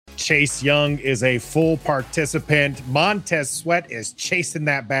Chase Young is a full participant. Montez Sweat is chasing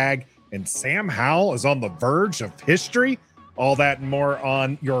that bag. And Sam Howell is on the verge of history. All that and more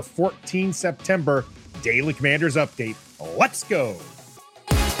on your 14 September Daily Commanders Update. Let's go.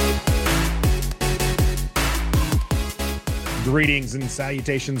 Greetings and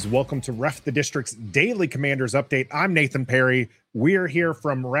salutations. Welcome to Ref the District's Daily Commanders Update. I'm Nathan Perry. We're here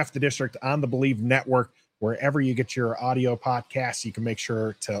from Ref the District on the Believe Network. Wherever you get your audio podcasts, you can make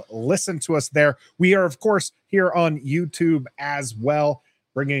sure to listen to us there. We are, of course, here on YouTube as well,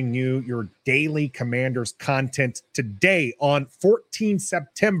 bringing you your daily Commanders content today on 14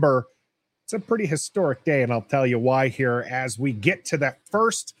 September. It's a pretty historic day, and I'll tell you why here as we get to that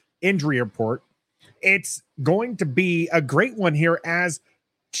first injury report. It's going to be a great one here as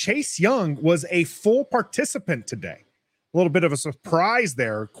Chase Young was a full participant today. A little bit of a surprise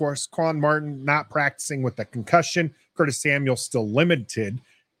there. Of course, Quan Martin not practicing with the concussion. Curtis Samuel still limited.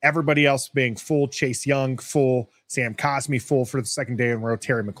 Everybody else being full. Chase Young full. Sam Cosmi full for the second day in a row.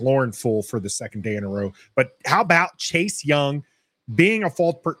 Terry McLaurin full for the second day in a row. But how about Chase Young being a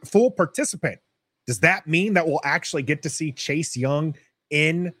full participant? Does that mean that we'll actually get to see Chase Young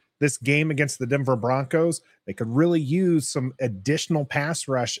in this game against the Denver Broncos? They could really use some additional pass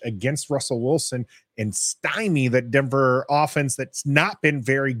rush against Russell Wilson and stymie that Denver offense that's not been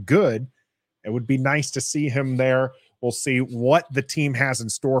very good. It would be nice to see him there. We'll see what the team has in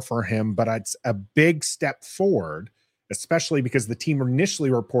store for him, but it's a big step forward, especially because the team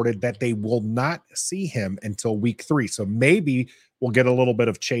initially reported that they will not see him until week 3. So maybe we'll get a little bit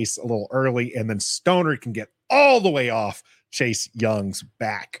of Chase a little early, and then Stoner can get all the way off Chase Young's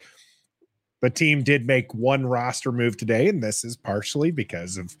back. The team did make one roster move today, and this is partially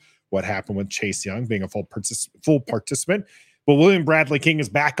because of what happened with Chase Young being a full participant. But William Bradley King is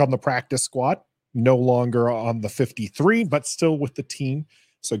back on the practice squad, no longer on the 53, but still with the team.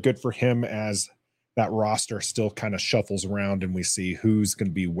 So good for him as that roster still kind of shuffles around and we see who's going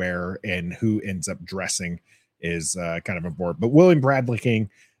to be where and who ends up dressing is kind of important. But William Bradley King,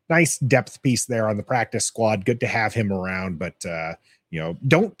 nice depth piece there on the practice squad. Good to have him around, but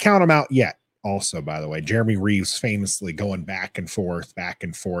don't count him out yet. Also, by the way, Jeremy Reeves famously going back and forth,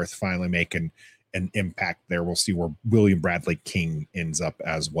 finally making an impact there. We'll see where William Bradley King ends up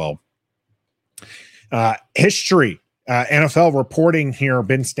as well. History, NFL reporting here,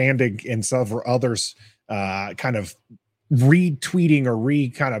 Ben Standig and several others kind of retweeting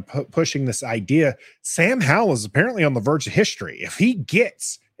or pushing this idea. Sam Howell is apparently on the verge of history. If he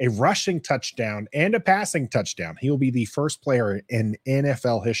gets a rushing touchdown and a passing touchdown, he will be the first player in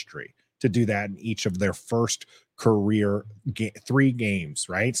NFL history to do that in each of their first career 3 games,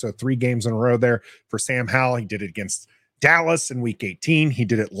 right? So 3 games in a row there for Sam Howell. He did it against Dallas in week 18. He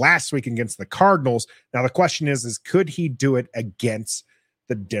did it last week against the Cardinals. Now the question is could he do it against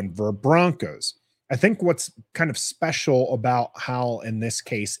the Denver Broncos? I think what's kind of special about Howell in this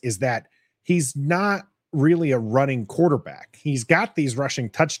case is that he's not really a running quarterback. He's got these rushing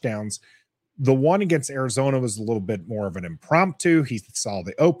touchdowns. The one against Arizona was a little bit more of an impromptu. He saw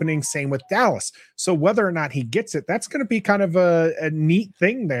the opening, same with Dallas. So whether or not he gets it, that's going to be kind of a neat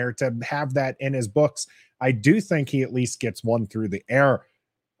thing there to have that in his books. I do think he at least gets one through the air.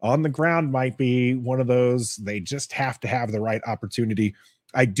 On the ground might be one of those. They just have to have the right opportunity.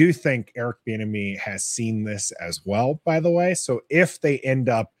 I do think Eric Bieniemy has seen this as well, by the way. So if they end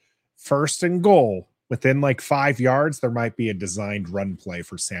up first and goal within like 5 yards, there might be a designed run play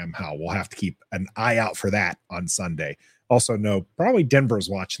for Sam Howell. We'll have to keep an eye out for that on Sunday. Also, no, probably Denver's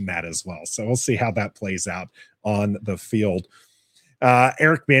watching that as well. So we'll see how that plays out on the field.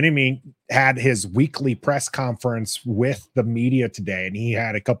 Eric Bieniemy had his weekly press conference with the media today, and he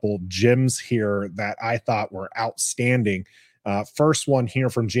had a couple gems here that I thought were outstanding. First one here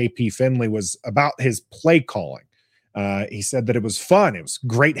from JP Finley was about his play calling. He said that it was fun. It was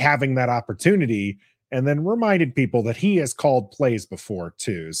great having that opportunity, and then reminded people that he has called plays before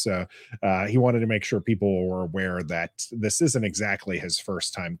too. So he wanted to make sure people were aware that this isn't exactly his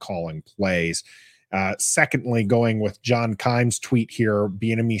first time calling plays. Secondly, going with John Kimes' tweet here,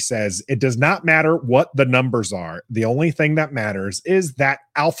 Bieniemy says, it does not matter what the numbers are. The only thing that matters is that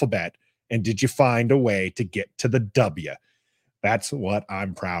alphabet. And did you find a way to get to the W? That's what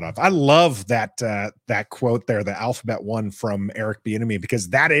I'm proud of. I love that that quote there, the alphabet one from Eric Bieniemy, because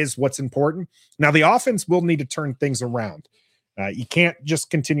that is what's important. Now, the offense will need to turn things around. You can't just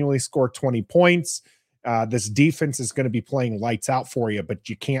continually score 20 points. This defense is going to be playing lights out for you, but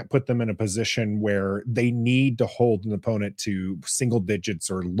you can't put them in a position where they need to hold an opponent to single digits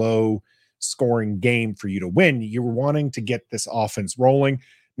or low scoring game for you to win. You're wanting to get this offense rolling.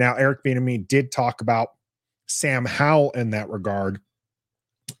 Now, Eric Bieniemy did talk about Sam Howell in that regard.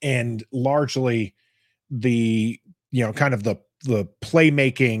 and largely the, kind of the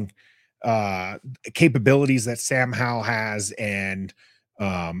playmaking capabilities that Sam Howell has. And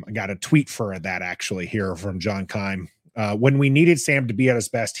I got a tweet for that actually here from John Kime. When we needed Sam to be at his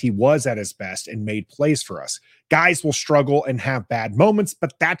best, he was at his best and made plays for us. Guys will struggle and have bad moments,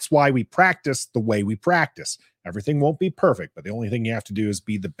 but that's why we practice the way we practice. Everything won't be perfect, but the only thing you have to do is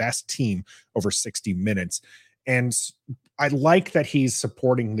be the best team over 60 minutes. And I like that he's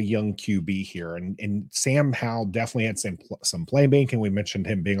supporting the young QB here. And Sam Howell definitely had some playmaking. We mentioned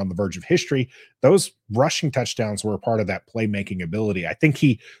him being on the verge of history. Those rushing touchdowns were a part of that playmaking ability. I think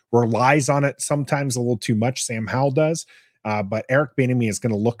he relies on it sometimes a little too much, Sam Howell does. But Eric Bieniemy is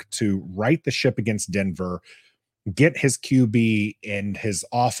going to look to right the ship against Denver, get his QB and his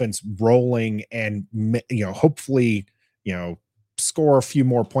offense rolling, and hopefully score a few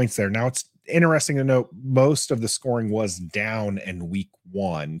more points there. Now, it's interesting to note most of the scoring was down in week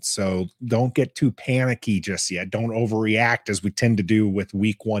 1, so don't get too panicky just yet. Don't overreact as we tend to do with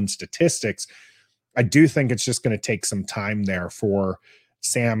week 1 statistics. I do think it's just going to take some time there for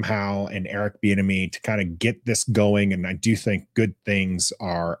Sam Howell and Eric Bieniemy to kind of get this going, and I do think good things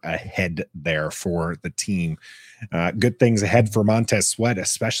are ahead there for the team. Good things ahead for Montez Sweat,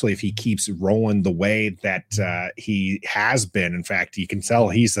 especially if he keeps rolling the way that he has been. In fact, you can tell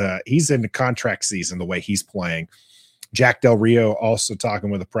he's in the contract season the way he's playing. Jack Del Rio also talking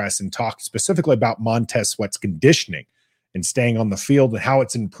with the press and talked specifically about Montez Sweat's conditioning and staying on the field and how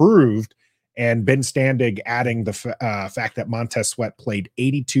it's improved. And Ben Standig adding the fact that Montez Sweat played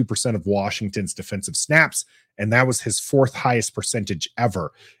 82% of Washington's defensive snaps, and that was his 4th highest percentage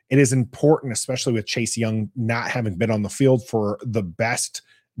ever. It is important, especially with Chase Young not having been on the field, for the best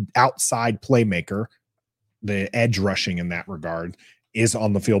outside playmaker, the edge rushing in that regard, is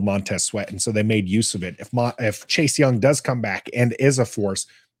on the field, Montez Sweat. And so they made use of it. If Chase Young does come back and is a force,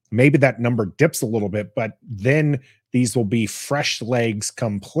 maybe that number dips a little bit, but then these will be fresh legs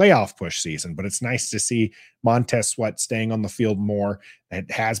come playoff push season. But it's nice to see Montez Sweat staying on the field more.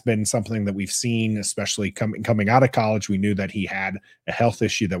 It has been something that we've seen, especially coming out of college. We knew that he had a health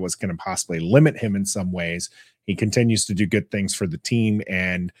issue that was going to possibly limit him in some ways. He continues to do good things for the team,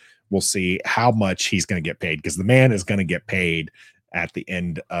 and we'll see how much he's going to get paid, because the man is going to get paid at the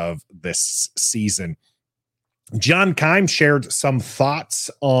end of this season. John Kime shared some thoughts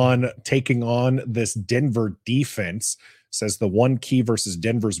on taking on this Denver defense. Says the one key versus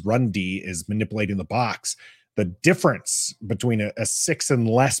Denver's run D is manipulating the box. The difference between a 6 and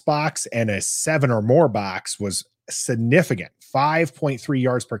less box and a 7 or more box was significant. 5.3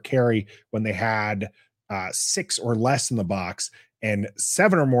 yards per carry when they had 6 or less in the box, and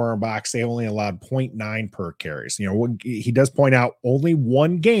 7 or more in box, they only allowed 0.9 per carries. He does point out only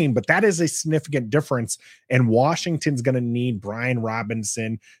one game, but that is a significant difference. And Washington's going to need Brian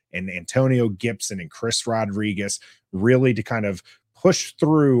Robinson and Antonio Gibson and Chris Rodriguez really to kind of push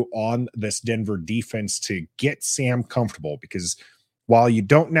through on this Denver defense to get Sam comfortable, because while you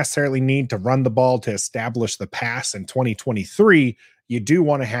don't necessarily need to run the ball to establish the pass in 2023, you do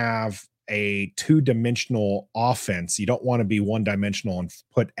want to have a 2-dimensional offense. You don't want to be 1-dimensional and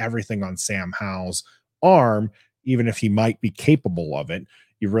put everything on Sam Howell's arm, even if he might be capable of it.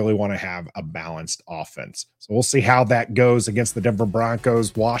 You really want to have a balanced offense. So we'll see how that goes against the Denver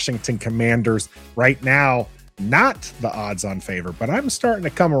Broncos. Washington Commanders right now, not the odds on favor, but I'm starting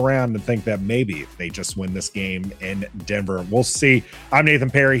to come around and think that maybe they just win this game in Denver. We'll see. I'm Nathan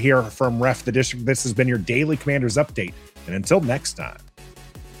Perry here from Ref the District. This has been your daily Commanders update. And until next time,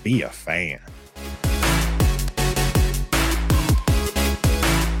 be a fan.